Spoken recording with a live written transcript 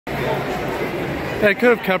Yeah, I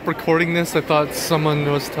could have kept recording this. I thought someone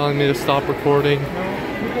was telling me to stop recording.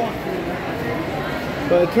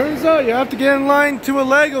 But it turns out you have to get in line to a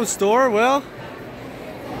Lego store. Well,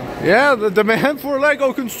 yeah, the demand for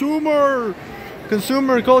Lego consumer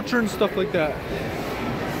culture and stuff like that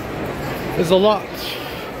is a lot.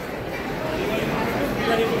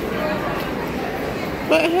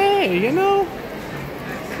 But hey, you know,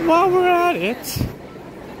 while we're at it,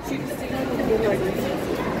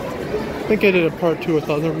 I think I did a part 2 with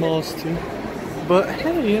other malls too. But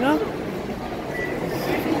hey, you know,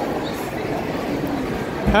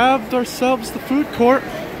 have ourselves the food court.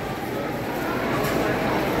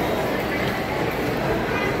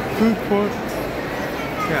 Food court.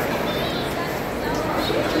 Yeah.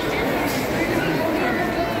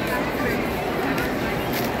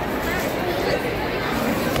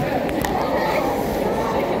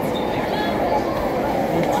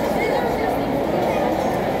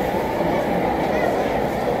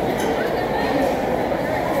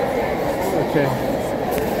 Okay.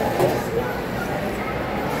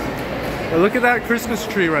 Well, look at that Christmas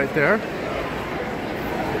tree right there.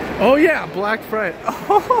 Oh yeah, Black Friday.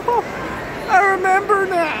 Oh, I remember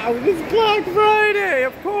now. It's Black Friday,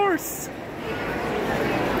 of course.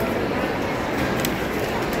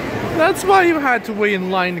 That's why you had to wait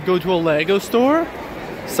in line to go to a Lego store.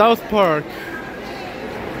 South Park.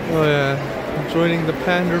 Oh yeah, joining the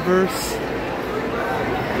Pandaverse.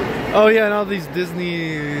 Oh yeah, and all these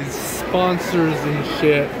Disney sponsors and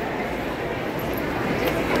shit.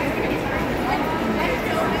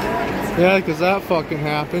 Yeah, because that fucking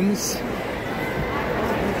happens.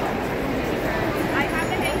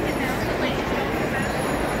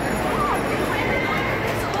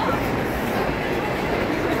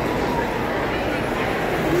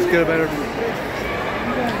 Let's get a better...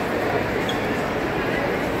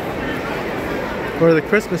 Where the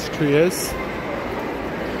Christmas tree is.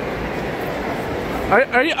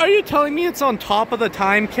 Are you telling me it's on top of the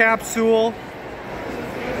time capsule?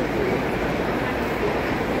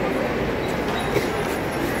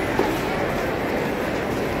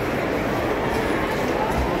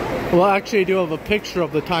 Well, actually I do have a picture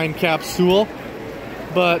of the time capsule,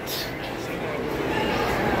 but...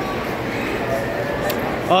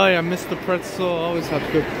 Oh yeah, Mr. Pretzel, always have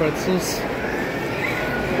good pretzels.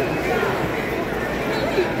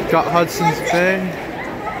 Got Hudson's Bay.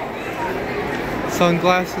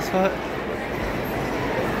 Sunglasses Hut.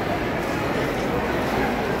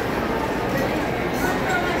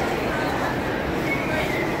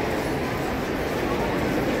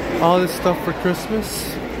 All this stuff for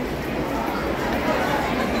Christmas.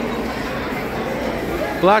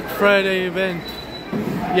 Black Friday event.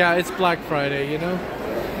 Yeah, it's Black Friday, you know?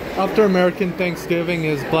 After American Thanksgiving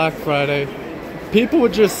is Black Friday. People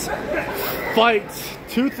would just fight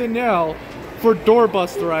tooth and nail for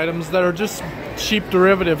doorbuster items that are just cheap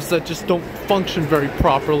derivatives that just don't function very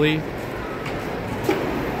properly.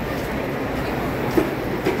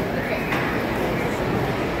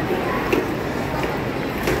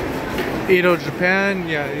 Edo Japan,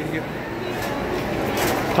 yeah, you get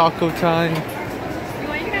Taco Time.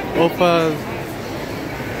 Opa,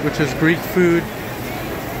 which is Greek food.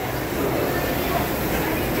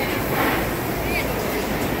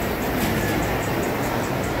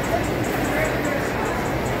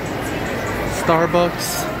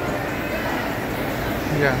 Starbucks.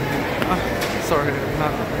 Yeah. Sorry,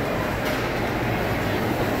 not.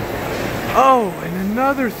 Oh, and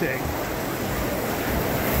another thing.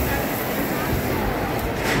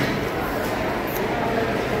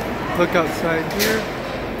 Look outside here.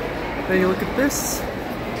 Then you look at this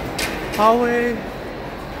hallway.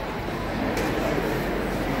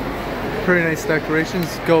 Pretty nice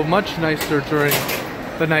decorations. Go much nicer during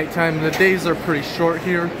the nighttime. The days are pretty short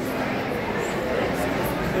here.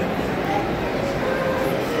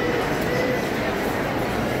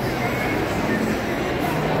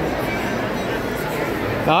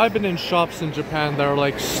 Now, I've been in shops in Japan that are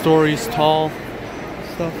like stories tall,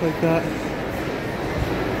 stuff like that.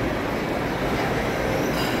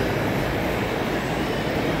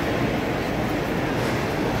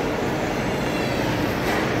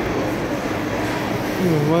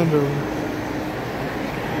 I wonder.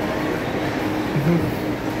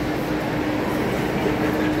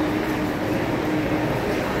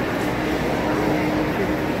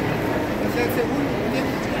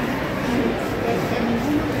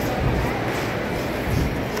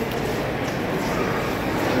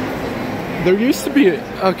 There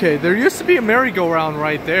used to be a merry-go-round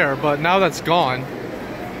right there, but now that's gone.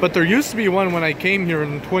 But there used to be one when I came here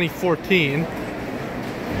in 2014.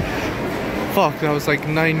 Fuck, that was like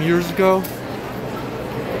 9 years ago.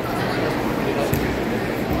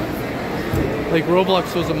 Like,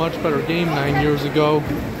 Roblox was a much better game 9 years ago.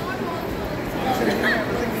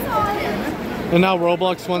 And now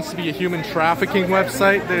Roblox wants to be a human trafficking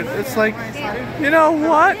website. It's like, you know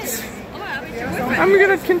what? I'm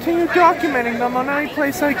gonna continue documenting them on any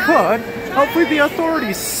place I could. Hopefully the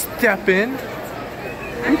authorities step in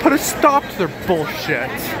and put a stop to their bullshit.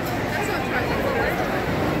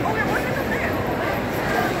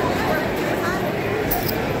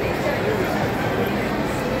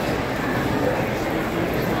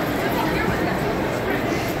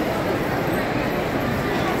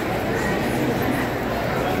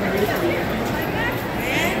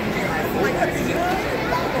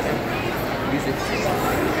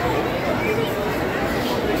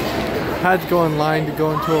 Had to go in line to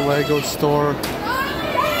go into a Lego store.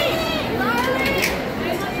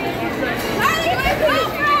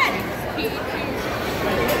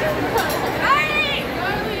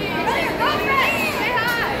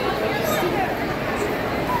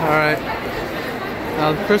 Alright.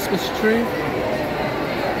 Now the Christmas tree.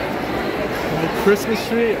 And the Christmas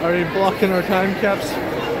tree, are you blocking our time caps?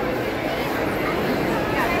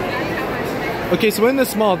 Okay, so in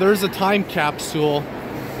this mall there's a time capsule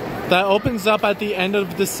that opens up at the end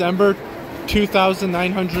of December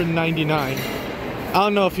 2999. I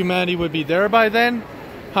don't know if humanity would be there by then,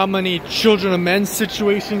 how many children of men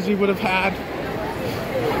situations we would have had.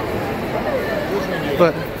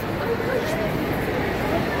 But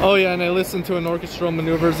oh yeah, and I listened to an Orchestral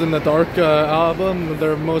Maneuvers in the Dark album,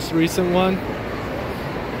 their most recent one.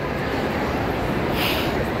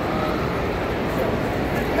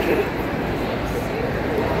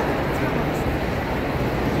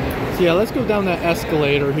 So yeah, let's go down that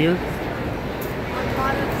escalator here.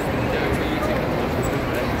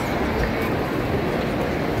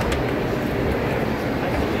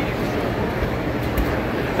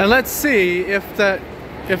 And let's see if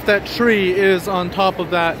that tree is on top of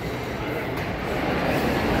that.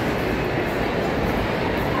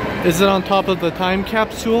 Is it on top of the time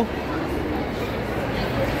capsule?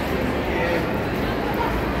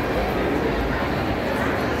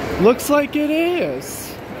 Looks like it is.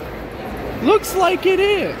 Looks like it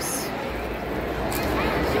is.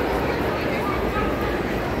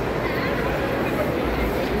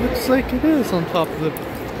 Looks like it is on top of the...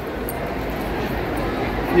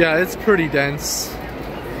 Yeah, it's pretty dense.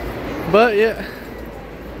 But yeah.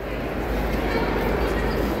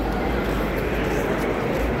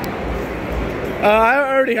 I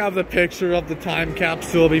already have the picture of the time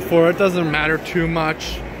capsule before. It doesn't matter too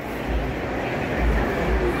much.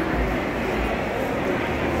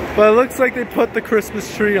 But it looks like they put the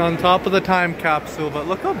Christmas tree on top of the time capsule. But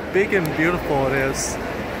look how big and beautiful it is.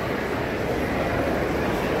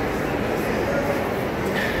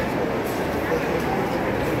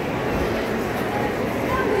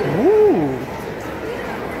 Ooh.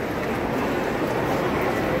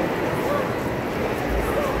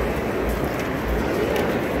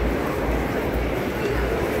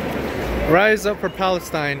 Rise up for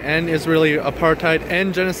Palestine, end Israeli apartheid,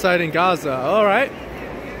 end genocide in Gaza. All right.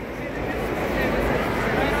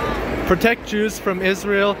 Protect Jews from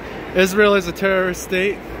Israel. Israel is a terrorist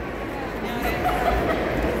state.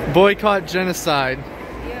 Boycott genocide.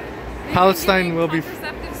 Yeah. Palestine will be...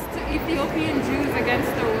 contraceptives to Ethiopian Jews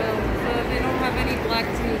against their will, so that they don't have any black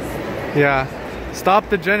Jews. Yeah. Stop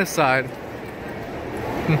the genocide.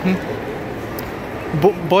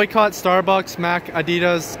 Boycott Starbucks, Mac,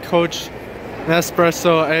 Adidas, Coach,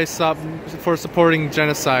 Nespresso, Aesop for supporting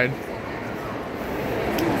genocide.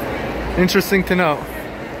 Interesting to know.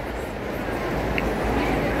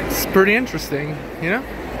 It's pretty interesting, you know?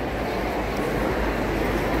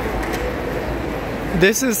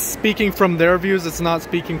 This is speaking from their views, it's not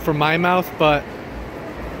speaking from my mouth, but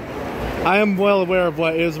I am well aware of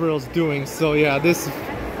what Israel's doing, so yeah, this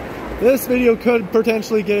video could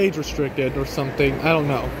potentially get age restricted or something, I don't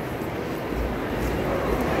know.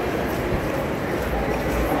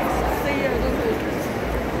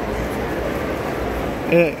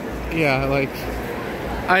 Yeah, like,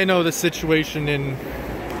 I know the situation in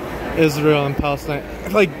Israel and Palestine.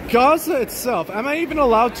 Like, Gaza itself, am I even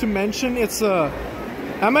allowed to mention it's a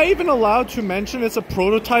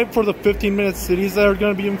prototype for the 15-minute cities that are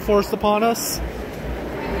going to be enforced upon us?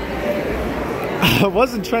 I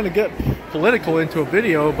wasn't trying to get political into a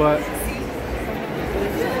video, but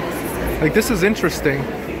like, this is interesting.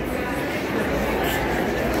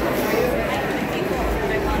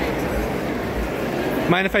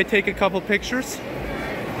 Mind if I take a couple pictures?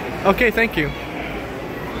 Okay, thank you.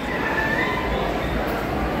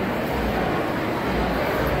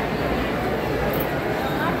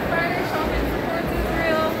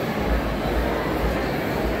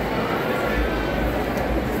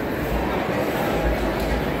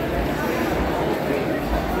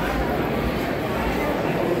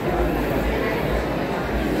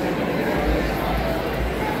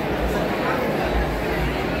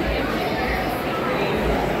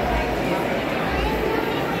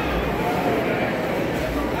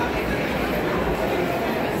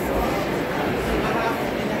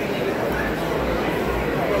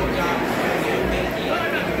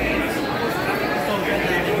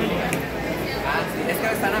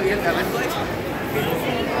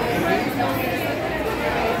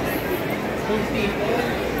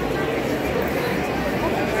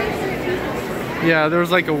 Yeah, there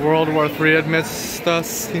was like a World War III amidst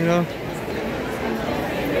us, you know?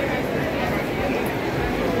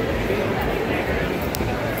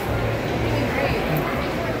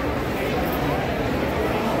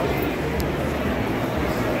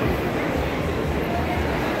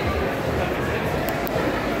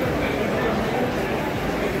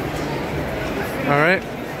 All right.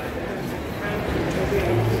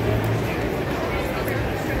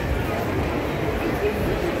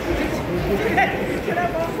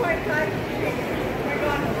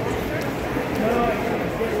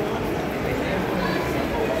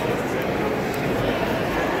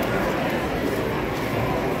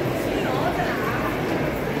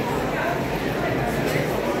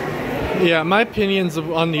 Yeah, my opinions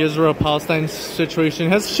on the Israel-Palestine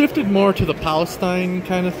situation has shifted more to the Palestine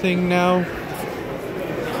kind of thing now.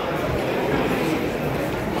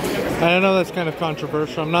 And I know that's kind of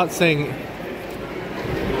controversial. I'm not saying...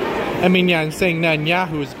 I mean, yeah, I'm saying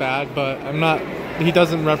Netanyahu is bad, but I'm not... He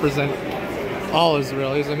doesn't represent all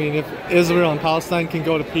Israelis. I mean, if Israel and Palestine can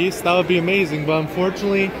go to peace, that would be amazing. But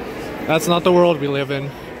unfortunately, that's not the world we live in.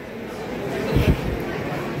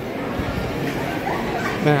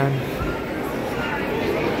 Man.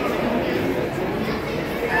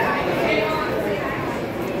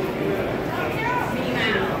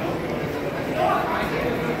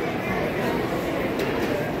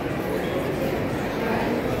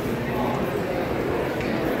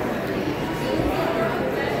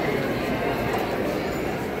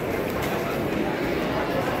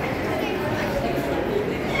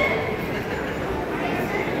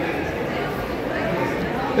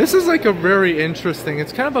 This is like a very interesting,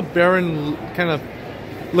 it's kind of a barren, kind of,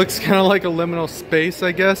 looks kind of like a liminal space,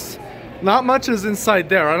 I guess. Not much is inside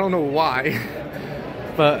there, I don't know why.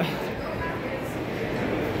 But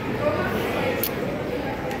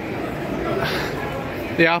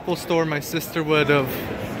the Apple store, my sister would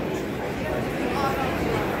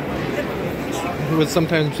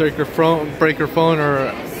sometimes break her phone,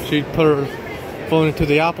 or she'd put her phone into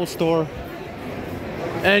the Apple store.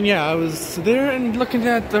 And yeah, I was there and looking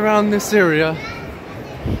at around this area.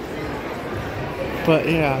 But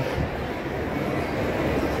yeah.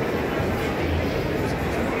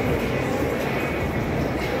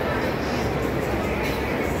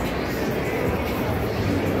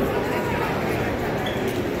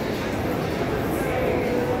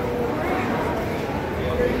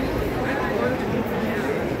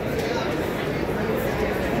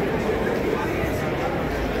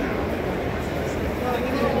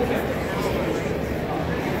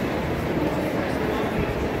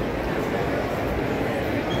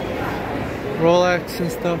 Rolex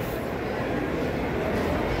and stuff.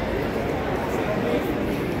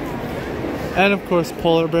 And of course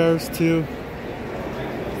polar bears too.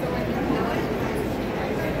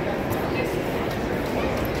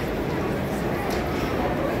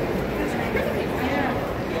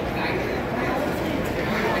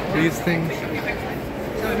 These things.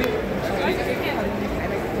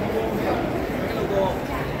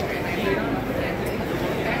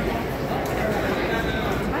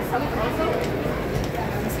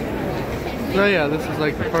 So yeah, this is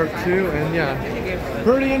like part 2, and yeah,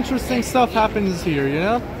 pretty interesting stuff happens here, you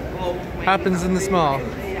know? Happens in this mall.